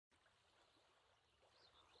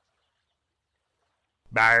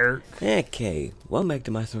Bark. Okay, welcome back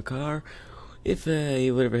to my smart car. If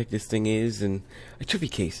whatever heck this thing is, and a trophy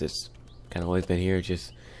case that's kind of always been here,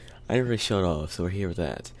 just I never really shut off, so we're here with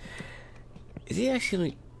that. Is he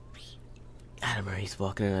actually? I don't know. He's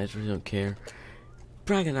walking in. I just really don't care.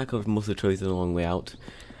 Probably gonna knock over most of the trophies on the long way out.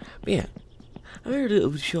 But yeah, I'm here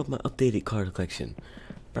to show up my updated car collection.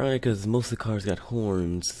 Probably because most of the cars got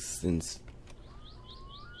horns since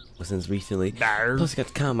recently. Bark. Plus, I got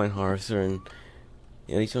the combine harvester and.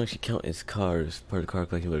 Yeah, these don't actually count as cars, part of the car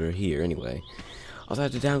collection, but they're here anyway. Also, I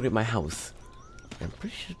have to downgrade my house. I'm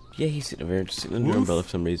pretty sure. Yeah, he's sitting over there, just sitting under an umbrella for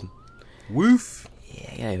some reason. Woof.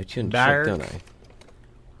 Yeah, but you in the Bark. truck, don't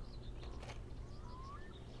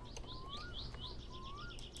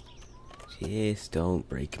I? Just don't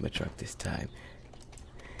break my truck this time.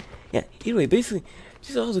 Yeah, anyway, basically,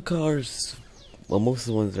 just all the cars. Well, most of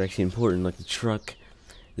the ones that are actually important, like the truck,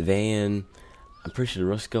 the van. I'm pretty sure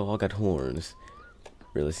the Rusko all got horns.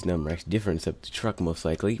 Realistic number actually different, except the truck most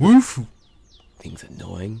likely. Woof. Thing's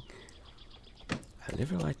annoying. I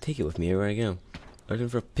never want to take it with me everywhere I go. Looking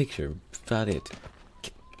for a picture. About it.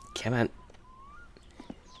 Come on.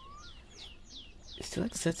 Still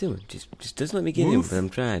like Satsuma. Just doesn't let me get him, but I'm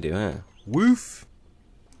trying to, huh? Woof.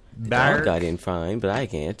 The Bark. dog got in fine, but I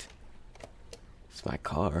can't. It's my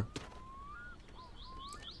car.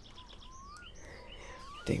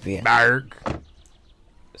 Take me out. Bark.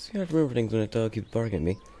 So you have to remember things when a dog keeps barking at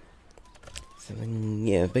me. So,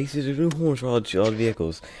 yeah, basically there's new horns for all the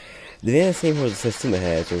vehicles. The van has the same horns that Satsuma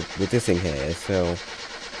has, or what this thing has, so...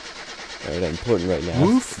 They're not important right now.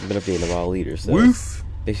 Woof. It's been updated a while later, so... Woof.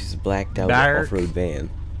 This is a blacked out Bark. off-road van.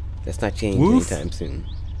 That's not changing Woof. anytime soon.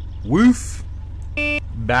 Woof.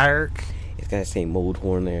 Bark. It's got the same mold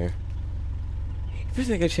horn there. First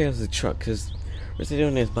thing I gotta check out is the truck, because... First I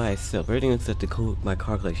don't know it's by itself. Everything except my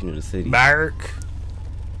car collection in the city. Bark.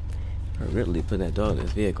 I really put that dog in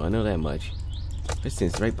this vehicle, I know that much. This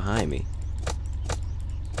thing's right behind me.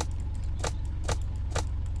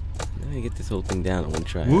 Let me get this whole thing down in one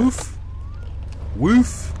try. Woof.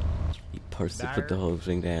 Woof. You parts to put the whole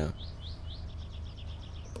thing down.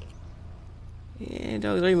 Yeah,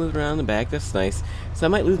 dog's already moving around the back, that's nice. So I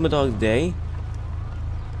might lose my dog today.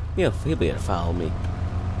 Yeah, he'll be able to follow me.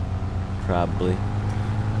 Probably.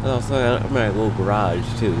 Also, I'm in my little garage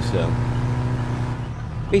too, so.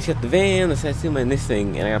 Basically, got the van, the Satsuma, and this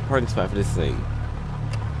thing, and I got a parking spot for this thing.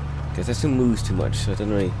 Because Satsuma moves too much, so it doesn't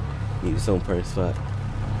really need its own parking spot.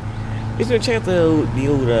 Just gonna check out the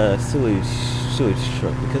old sewage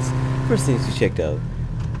truck, because first things we checked out.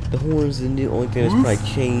 The horns is the only thing that's probably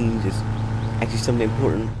changed, is actually something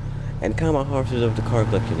important. And combine harvesters over the car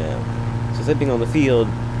collector now. So instead of being on the field,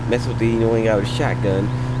 mess with the annoying guy with a shotgun,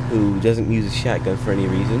 who doesn't use a shotgun for any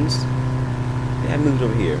reasons. Yeah, I moved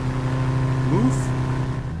over here. Woof.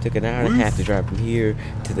 Took an hour and a half to drive from here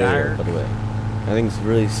to there, by the way. I think it's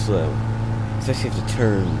really slow. Especially if you have to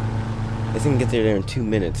turn. This thing can get there in 2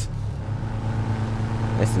 minutes.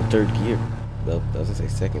 That's in third gear. Well, I was gonna say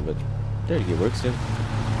second, but third gear works too.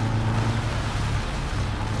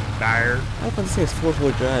 Bark. I thought this thing is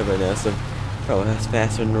 4-4 drive right now, so probably has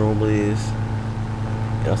faster than it normally is.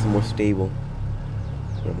 And also more stable.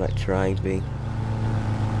 What I'm not trying to be.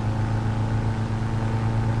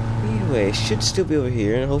 Anyway, it should still be over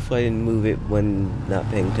here, and hopefully I didn't move it when not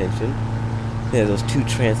paying attention. There's those two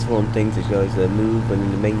transform things that you always move when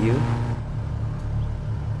in the menu.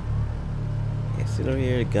 Yeah, sit over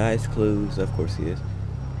here, the guy's closed, of course he is.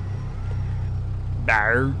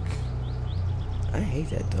 Bark. I hate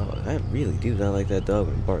that dog, I really do not like that dog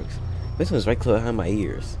when it barks. This one's right close behind my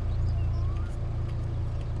ears.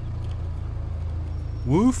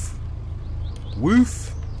 Woof.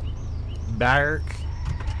 Woof. Bark.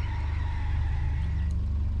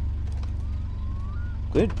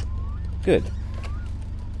 Good? Good.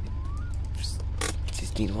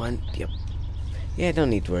 Just need one, yep. Yeah, don't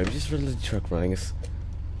need to worry, just run the truck running. It's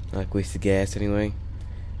not like wasted gas anyway.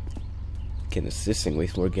 Can this thing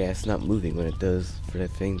waste more gas not moving when it does for that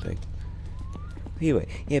thing. Anyway,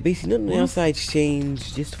 yeah, basically nothing on the outside's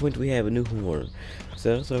changed, just the point we have a new horn.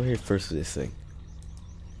 So that's over here first for this thing.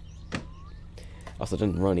 Also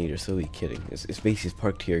doesn't run either, so we kidding. It's basically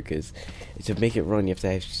parked here because to make it run you have to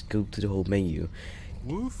actually go to the whole menu.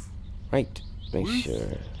 Woof. Right, make Woof.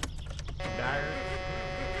 sure. Bark.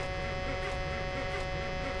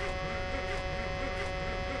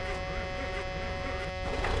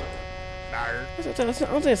 Bark. I don't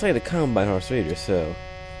think it's like the combine horse either, so.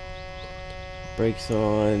 Brakes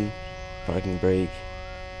on, parking brake,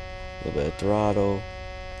 a little bit of throttle.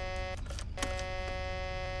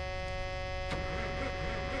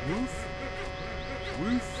 Woof.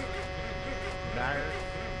 Woof. Bark.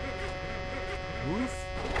 Woof.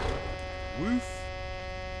 Woof.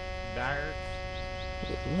 Bark.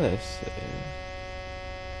 Let's see.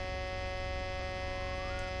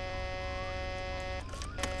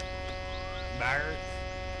 Bark.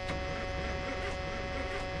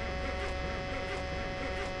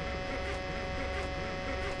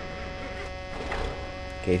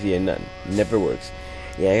 Okay, so yeah, nothing. Never works.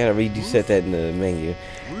 Yeah, I gotta reset that in the menu.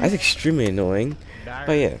 That's extremely annoying.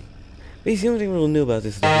 But yeah. Basically, the only thing we'll know about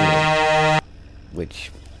this is the horn.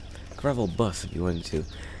 Which, gravel bus if you wanted to.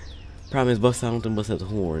 Problem is, bus, I don't think bus has a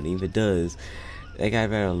horn. Even if it does, that guy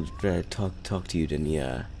rather talk to you than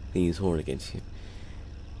use his horn against you.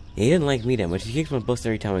 Yeah, he didn't like me that much. He kicked my bus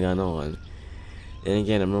every time I got on. And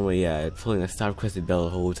again, I remember, pulling a stop requested bell the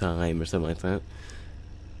whole time or something like that.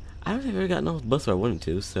 I don't think I've ever gotten off the bus where I wanted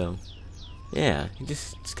to, so yeah,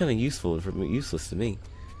 it's kind of useless to me.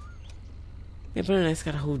 Yeah, but it's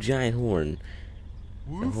got a whole giant horn.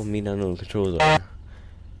 The whole me not knowing controls are.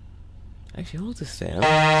 Actually, hold this down.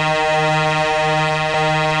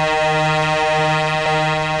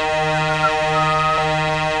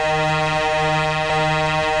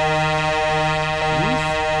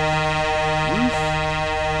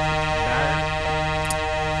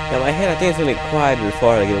 Yeah, my head, I think it's gonna get quieter the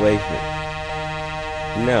farther I get away from it.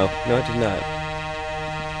 No, it did not.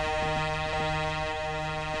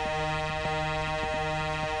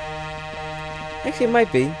 Actually, it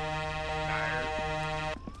might be.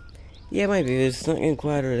 Yeah, it might be. It's not getting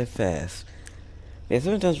quieter that fast. Yeah,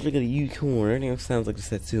 sometimes we get a unicorn. Everything else sounds like a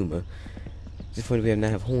Satsuma. Just funny we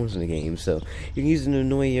have horns in the game, so you can use them to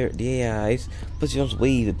annoy the AIs, plus you don't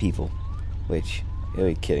wave at people. Which,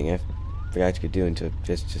 you're kidding. I forgot you could do until I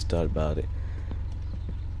just thought about it.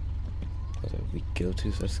 That was a week ago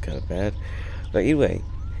too, so that's kind of bad. But anyway,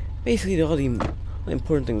 basically all the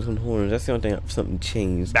important things on horns. That's the only thing something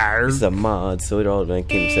changed. This is a mod, so it all came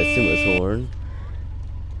to Satsuma's horn.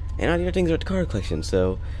 And all the other things are at the card collection,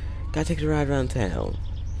 so gotta take a ride around town.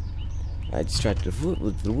 I distracted the foot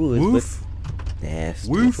with the woods, Woof. but nah,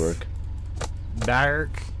 still Woof. work.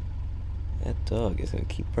 Bark. That dog is gonna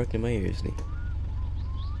keep barking in my ears, isn't he?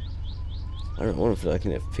 I don't want to feel like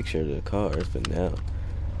in a picture of the cars, but now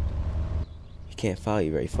he can't follow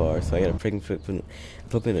you very far, so I gotta put him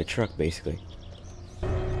in a truck basically.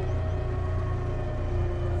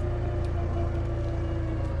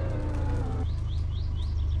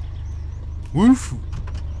 Woof.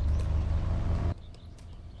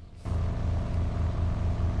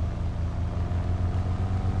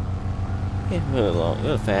 Yeah, not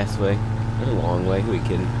a fast way, not a long way. Who are you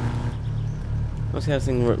kidding? Let's have this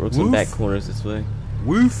thing works in back corners this way.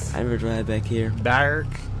 Woof. I never drive back here. Bark.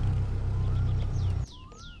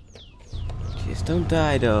 Just don't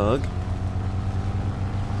die, dog.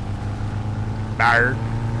 Bark.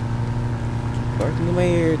 Barking in my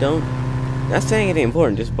ear, don't. Not saying anything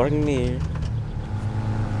important, just barking in the ear.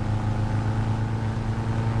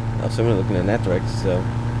 Oh, someone looking in that direction, so.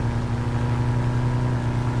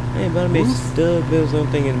 Hey, but I made stub build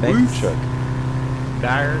something in the back of the truck.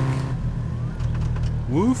 Bark.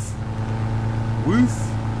 Woof. Woof.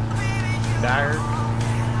 Bark.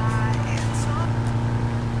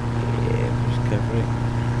 Yeah, just cover it.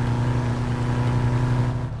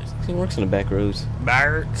 This thing works on the back roads.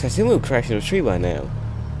 Bark. Cause I see him crashing a tree by now.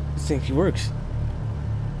 This thing actually works.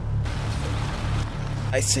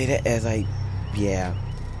 I say that as yeah.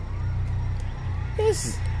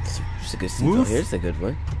 This is a good seatbelt here. It's a good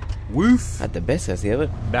one. Woof. Not the best I see of it.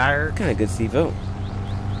 Bark. Kind of good seatbelt.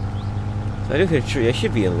 So I do hit a tree. I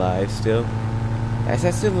should be alive still. As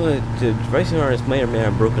I still the racing harness may or may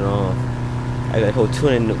have broken off. I got a whole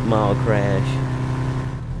 20-mile crash.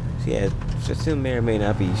 So yeah, so I still may or may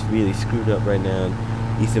not be really screwed up right now.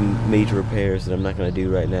 Need some major repairs that I'm not gonna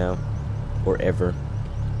do right now, or ever.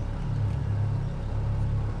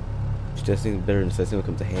 Which does seem better than when it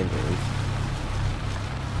comes to handling.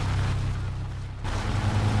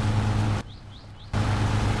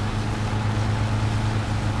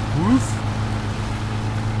 Woof.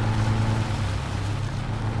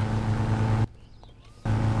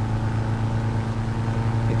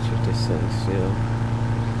 Picture this thing still.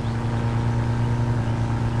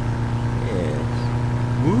 Yeah.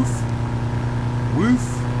 Woof. Woof.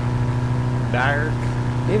 Bark.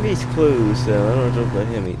 Maybe he's closed, so I don't know about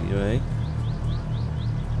him either, right?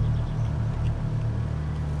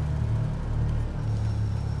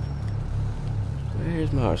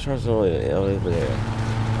 Where's my heart? Starts all over there.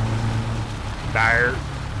 Bark.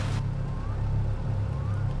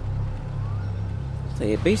 So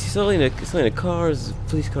yeah, basically it's only the cars, the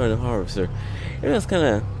police car, and the harvester. Everything's kind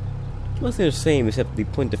of mostly the same, except the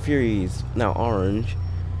Point of Fury is now orange.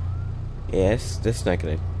 Yes, that's not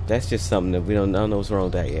gonna That's just something that I don't know what's wrong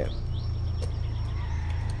with that yet.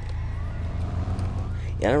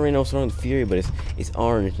 Yeah, I don't really know what's wrong with Fury, but it's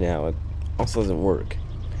orange now. It also doesn't work.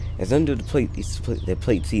 It's under the plate. The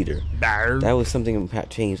plate's either. That was something that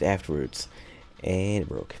changed afterwards, and it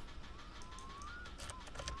broke.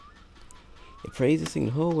 It prays this thing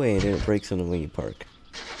the whole way, and then it breaks on the way you park.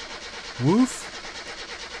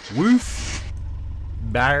 Woof. Woof.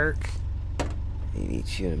 Bark. He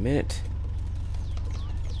needs you in a minute.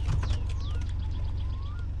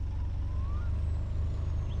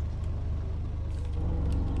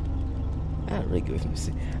 I don't really go from the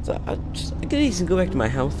city. So I could easily go back to my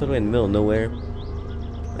house all the way in the middle of nowhere.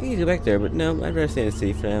 I can go back there, but no, I'd rather stay in the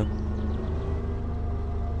city for now.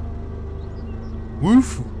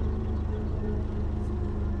 Woof.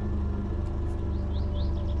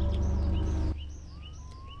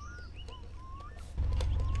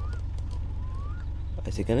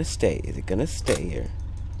 Is it gonna stay? Is it gonna stay here?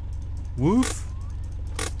 Woof.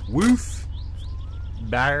 Woof.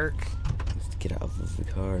 Bark. Let's get out of the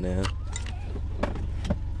car now.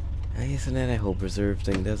 I guess not that whole preserve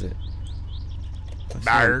thing, does it? I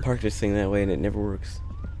Bark. park this thing that way and it never works.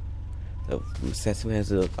 So Satsuma has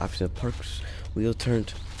the option of parks wheel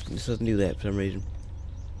turned. It just doesn't do that for some reason.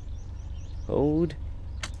 Hold.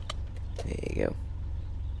 There you go.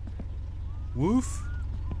 Woof.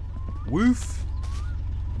 Woof.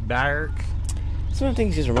 Bark. Some of the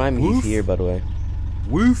things just remind me Woof. he's here, by the way.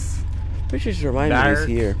 Woof. Pretty sure just remind me Bark. he's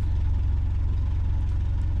here.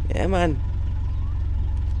 Yeah, man.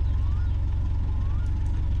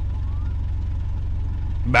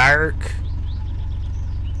 Bark.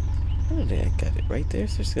 I don't think I got it right there,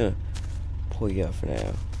 so I'm just gonna pull you out for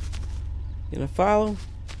now. You gonna follow?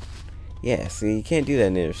 Yeah, see, you can't do that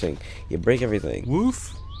in the other thing. You break everything.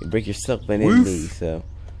 Woof. You break yourself by Woof. me, so.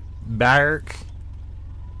 Bark.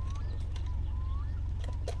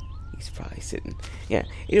 He's probably sitting. Yeah,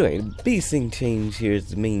 anyway, the biggest thing change here is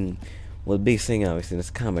the main. Well, the biggest thing, obviously, is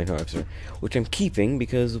Combine Harvester, which I'm keeping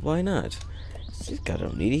because why not? This guy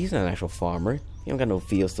don't need it. He's not an actual farmer. He don't got no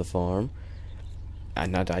fields to farm.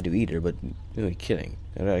 Not that I do either, but really kidding.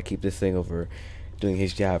 I'd rather keep this thing over doing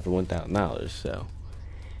his job for $1,000, so.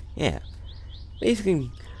 Yeah. Basically,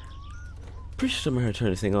 pretty sure I'm gonna turn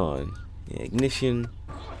this thing on. Yeah, ignition.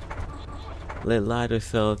 Let it light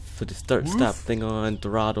itself, put the start-stop thing on,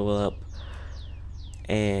 throttle up,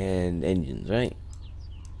 and engines, right?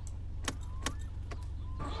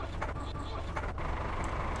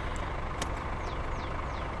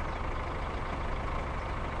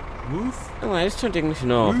 Woof. Oh, I just turned the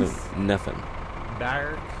ignition off Woof. and nothing.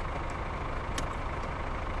 Bark.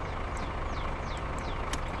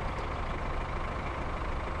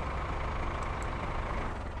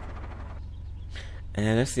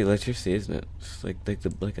 And that's the electricity, isn't it? It's like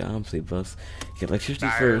an Omsi bus. Get electricity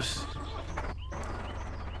Fire. first.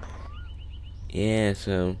 Yeah,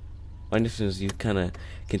 so my understanding is you kind of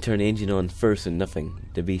can turn the engine on first and nothing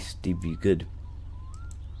to be good.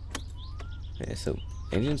 Yeah, so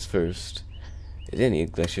engines first. Then the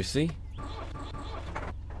electricity.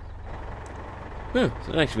 Huh,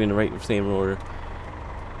 so it actually in the right same order.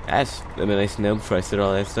 That's nice to know before I said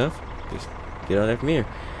all that stuff. Just get all that from here.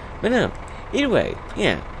 But no, either way,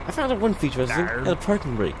 yeah. I found out one feature was had a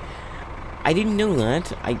parking brake. I didn't know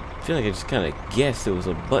that. I feel like I just kind of guessed it was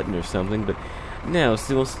a button or something, but no, it's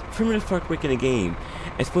the most primitive park brake in the game.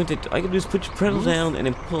 It's pointed. All you can do is put your pedal down and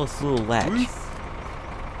then pull this little latch.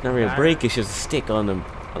 Not really a brake; it's just a stick on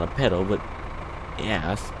a pedal. But yeah,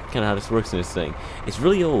 that's kind of how this works in this thing. It's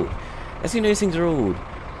really old. That's how you know these things are old.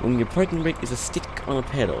 When your parking brake is a stick on a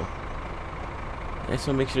pedal. I just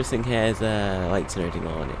want to make sure this thing has lights and everything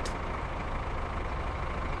on it.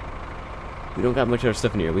 We don't got much other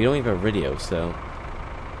stuff in here. We don't even have radio, so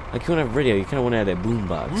like you want to have radio, you kind of want to have that boom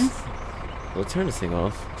box. We'll turn this thing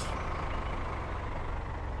off.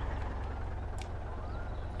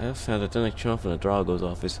 I also found that like turn off when the throttle goes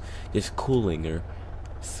off. It's just cooling or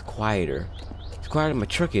it's quieter. It's quieter than my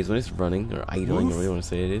truck is when it's running or idling or whatever you want to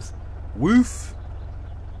say it is. Woof.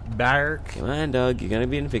 Bark. Come on, dog. You're gonna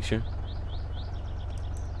be in the picture.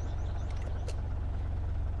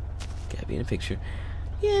 Gotta be in the picture.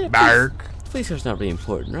 Yeah. Bark. Police car's not really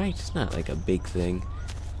important, right? It's not like a big thing.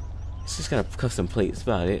 It's just got a custom plate. That's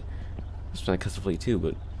about it. It's not a custom plate too,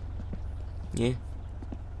 but yeah.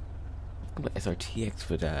 SRTX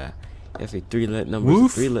with that's like 3 numbers,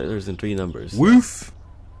 Woof. 3 letters and 3 numbers. Woof.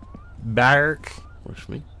 Bark. Works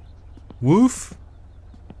for me. Woof.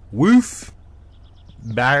 Woof.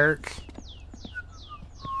 Bark.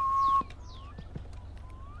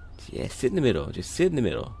 Yeah, sit in the middle. Just sit in the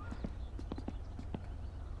middle.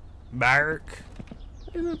 Bark.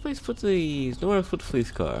 There's no place to put nowhere else to put the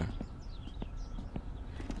police car.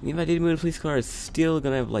 And if I did move the police car, it's still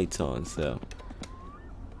gonna have lights on, so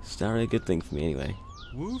it's not really a good thing for me anyway.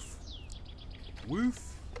 Woof.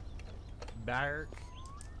 Woof. Bark.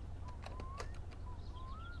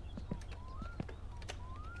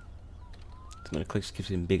 So my collection keeps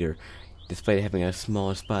getting bigger, despite having a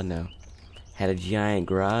smaller spot now. Had a giant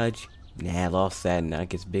garage, nah, I lost that, and now it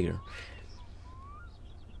gets bigger.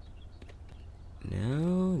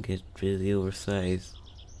 Now get really oversized.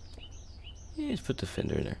 Yeah, just put the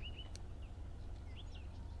fender in there.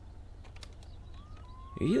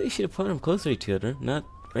 You really should have put them closer to each other, not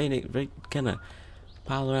right kind of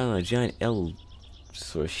pile around on a giant L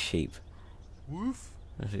sort of shape. Woof.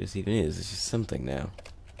 I don't know what this even is. It's just something now.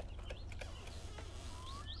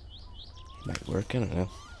 It might work. I don't know.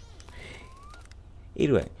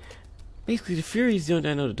 Either way, basically the Fury is the only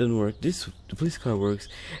thing I know that doesn't work. The police car works.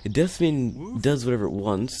 The Dustman does whatever it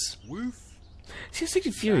wants. Woof. See, it's like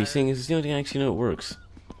the Fury saying this is the only thing I actually know it works.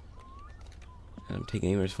 I'm taking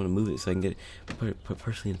it anywhere. I just want to move it so I can get it put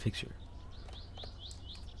partially in the picture.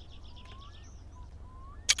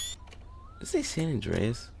 Let's say San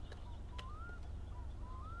Andreas.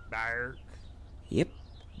 Bark. Yep,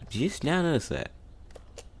 just now noticed that.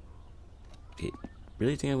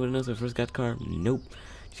 Really think I would have noticed when I first got the car? Nope.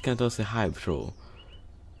 Just kind of thought it said Highway Patrol.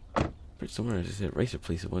 Pretty somewhere I just said Racer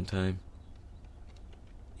Police at one time.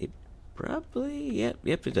 It probably, yep,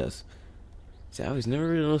 it does. See, I was never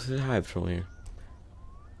really noticed the Highway Patrol here.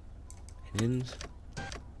 And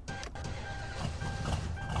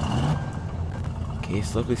okay,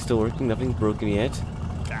 it's luckily still working. Nothing's broken yet.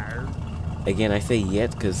 Bark. Again, I say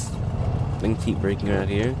yet because things keep breaking around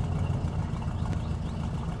here.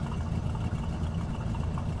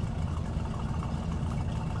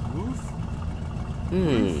 Woof.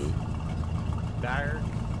 Bark.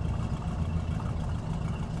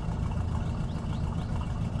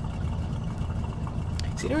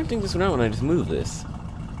 See, I don't think this went out when I just moved this.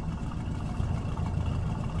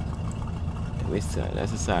 Waste time.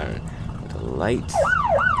 That's a siren. With the light.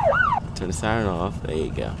 Turn the siren off. There you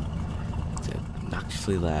go. It's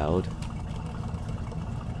obnoxiously loud.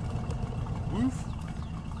 Woof.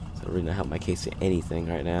 So really not help my case to anything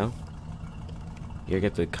right now. You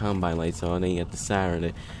got the combine lights on, then you got the siren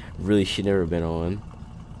that really should never have been on.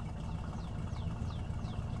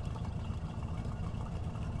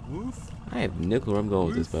 Woof. I have no clue where I'm going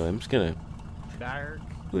with this, but I'm just gonna Bark.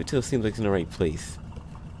 move it till it seems like it's in the right place.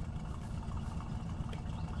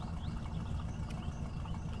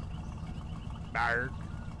 Bark.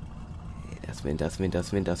 Hey, Dustman.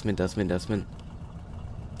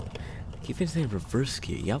 Keep it saying reverse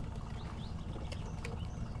gear, yup.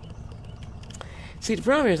 See, the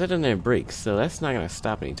problem here is I don't have brakes, so that's not gonna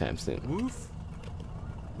stop anytime soon. Woof.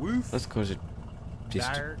 Woof. Let's cause it just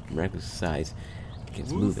Bark. miraculous size.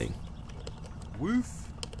 It's Woof. moving. Woof.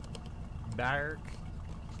 Bark.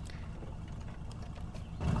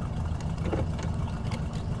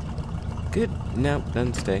 Good. No,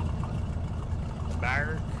 doesn't stay.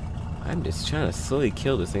 Bark. I'm just trying to slowly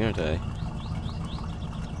kill this thing, aren't I?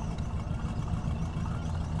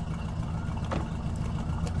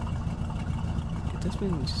 It does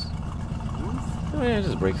mean just... Woof. Oh yeah, it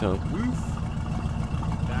just breaks on. Woof.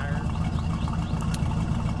 Bark.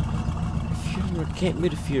 Can't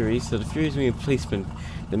move the Fury, so the Fury's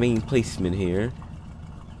the main placement here.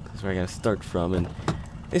 That's where I gotta start from, and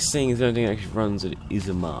this thing is the only thing that actually runs it is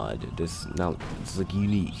a mod. This like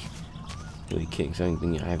unique. Really kidding, so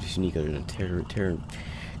anything I have is unique other than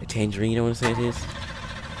a tangerine, I wanna say it is.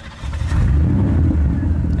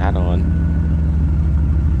 Not on.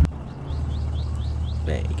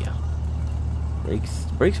 There you go.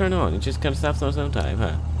 Brakes aren't on, it just kinda stops on its own time,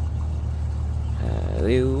 huh?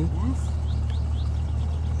 Hello. Woof.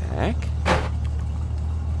 Back.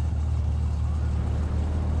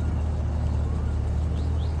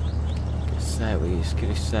 Sideways, get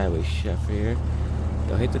a sideways chef here.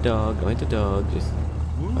 Don't hit the dog, just...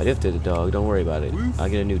 Woof. I lifted the dog, don't worry about it. Woof. I'll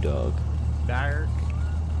get a new dog. Bark.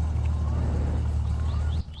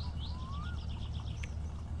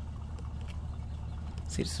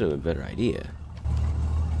 See, this would have been a better idea.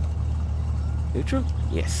 Neutral?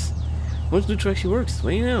 Yes. Once neutral actually works, what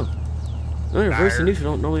do you know? No, reverse and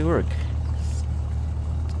neutral don't normally work. It's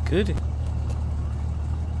good.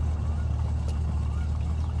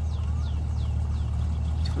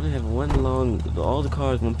 Just want to have one long, all the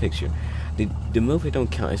cars, one picture. The moped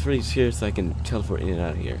don't count. It's really serious, so I can teleport in and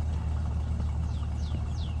out of here.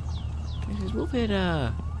 This moped, you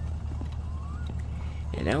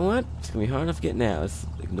know what? It's gonna be hard enough getting out. Let's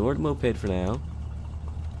ignore the moped for now.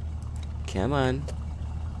 Come on.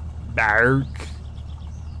 Bark.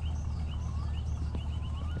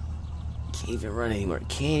 Can't even run anymore.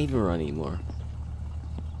 Can't even run anymore.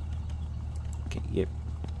 Okay, yep.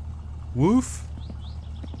 Woof.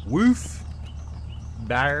 Woof.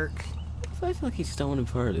 Bark. I feel like he's still even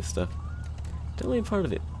part of this stuff. Still even part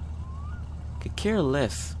of it. Could care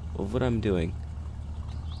less of what I'm doing.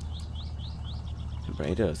 It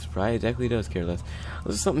probably does. Probably exactly does care less.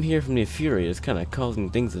 There's something here from the Fury that's kind of causing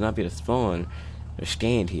things to not be able to spawn or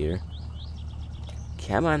stand here.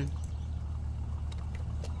 Come on.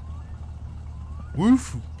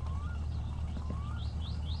 Woof.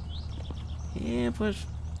 Yeah, but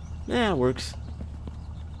it works.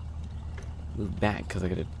 Move back because I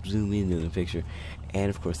gotta zoom into the picture, and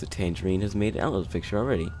of course the tangerine has made it out of the picture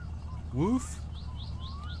already. Woof.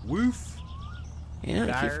 Woof. Yeah, I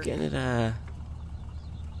keep Dark. forgetting it.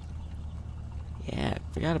 Yeah,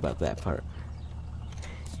 forgot about that part.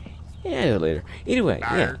 Yeah, I'll do it later. Anyway,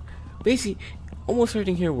 yeah, Dark. basically, almost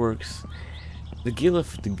everything here works. The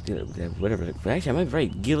Gilif, whatever. Actually, I might be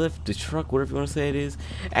right. Gilif, the truck, whatever you want to say it is,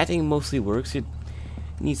 I think it mostly works. It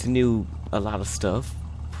needs to do a lot of stuff.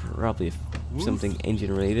 Probably Woof. something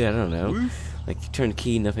engine related. I don't know. Woof. Like you turn the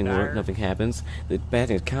key, nothing Dark. works, nothing happens. The bad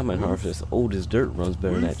thing is Combine Woof. Harvest, old as dirt, runs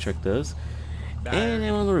better than that Woof. truck does. Dark. And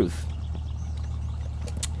I'm on the roof.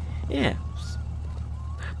 Yeah.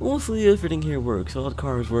 Mostly everything here works. All the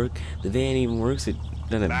cars work. The van even works. It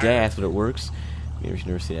doesn't have Dark. gas, but it works. Maybe you should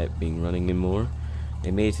never see that being running anymore.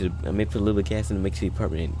 I may put a little bit of gas in to make sure the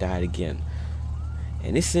apartment and died again.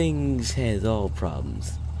 And this thing has all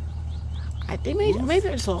problems. Maybe I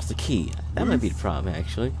just lost the key. That might be the problem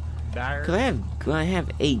actually. Dark. Cause I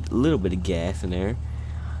have a little bit of gas in there,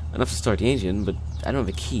 enough to start the engine, but I don't have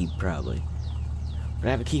a key probably. But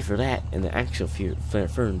I have a key for that and the actual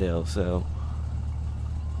Ferndale, so.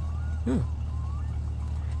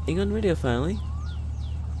 Ain't on the radio finally.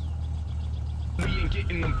 We ain't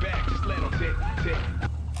getting them back, just let them tick.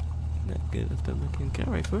 Not good enough to make a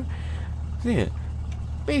car right for it. So yeah,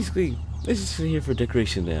 basically, this is here for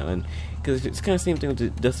decoration now, and because it's kind of the same thing with the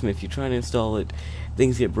Dustman. If you're trying to install it,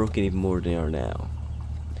 things get broken even more than they are now.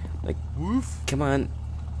 Like, Woof. come on,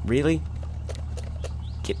 really?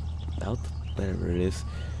 Get out, whatever it is.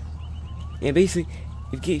 Yeah, basically,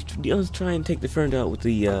 if you try and take the Ferndale out with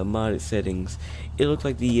the modded settings, it looks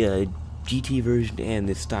like the GT version and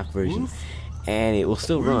the stock version. Woof. And it will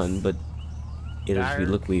still Woof. run, but it'll just Dark.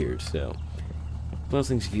 look weird, so. One of those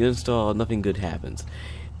things, if you install, nothing good happens.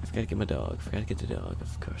 I've got to get my dog. I've got to get the dog.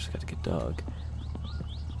 Of course, I've got to get dog.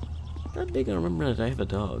 Not big on remembering that I have a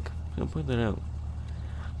dog. I'm gonna point that out.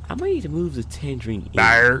 I might need to move the tangerine in.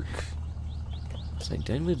 Dark. So I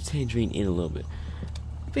done move the tangerine in a little bit.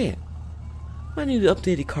 But yeah, my new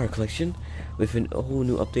updated car collection with a whole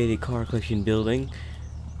new updated car collection building.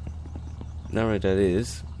 Not what that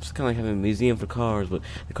is. It's kind of like having a museum for cars, but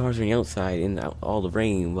the cars are on the outside in all the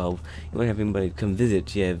rain. Well, you won't have anybody come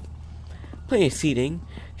visit. You have plenty of seating.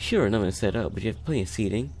 Sure, nothing set up, but you have plenty of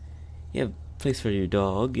seating. You have place for your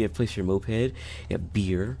dog. You have place for your moped. You have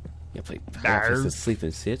beer. You have place to sleep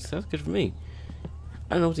and sit. So that's good for me.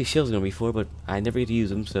 I don't know what these shells are gonna be for, but I never get to use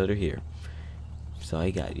them, so they're here. So I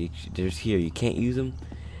got there's here. You can't use them.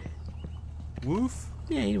 Woof.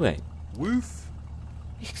 Yeah. Anyway. Woof.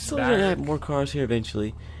 Still gonna have more cars here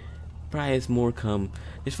eventually. Probably as more come.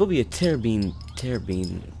 There's will be a Terrabine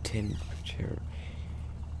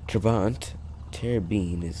Trabant.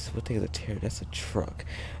 Terrabine is what the heck is a that's a truck.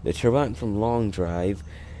 The Trabant from Long Drive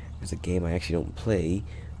is a game I actually don't play.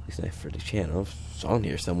 At least not for the channel. It's on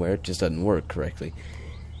here somewhere. It just doesn't work correctly.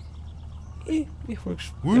 It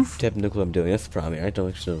works. Woof. I have no clue what I'm doing. That's the problem here. I don't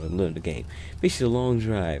actually know I'm learning the game. Basically, a Long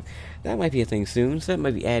Drive. That might be a thing soon. So that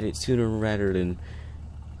might be added sooner rather than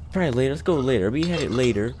probably later. Let's go later. We had it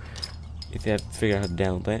later. If you have to figure out how to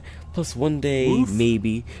download that. Plus, one day, Woof.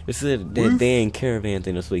 maybe. This is that Woof. Dan Caravan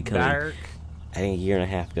thing that's really coming. Dark. I think a year and a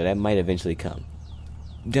half ago. That might eventually come.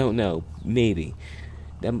 Don't know. Maybe.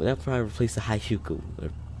 That'll probably replace the Haishuku. Or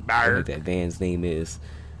whatever Dark. that van's name is.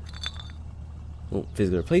 Won't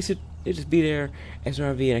physically replace it. It'll just be there as an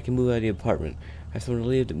RV and I can move out of the apartment. I have somewhere to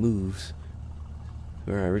live that moves.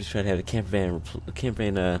 Or I really try to have the camper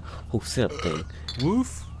van whole setup thing.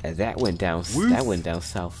 Woof. As that went down, Woof. that went down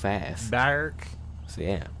south fast. Dark. So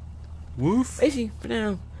yeah. Woof. Basically, for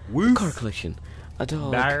now, Woof. car collection. A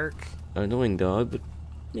dog. Dark. An annoying dog, but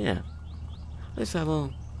yeah. Let's have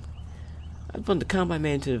I've put the Combine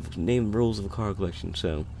Man to name rules of a car collection,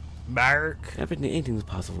 so Dark. anything's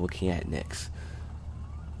possible looking at next.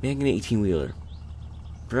 Maybe an 18-wheeler.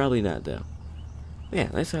 Probably not though. Yeah,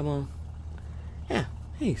 let's have yeah,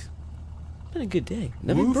 hey, it's been a good day.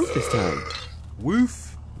 Nothing Woof. broke this time.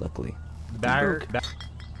 Woof. Luckily. Dark.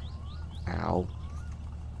 Ow.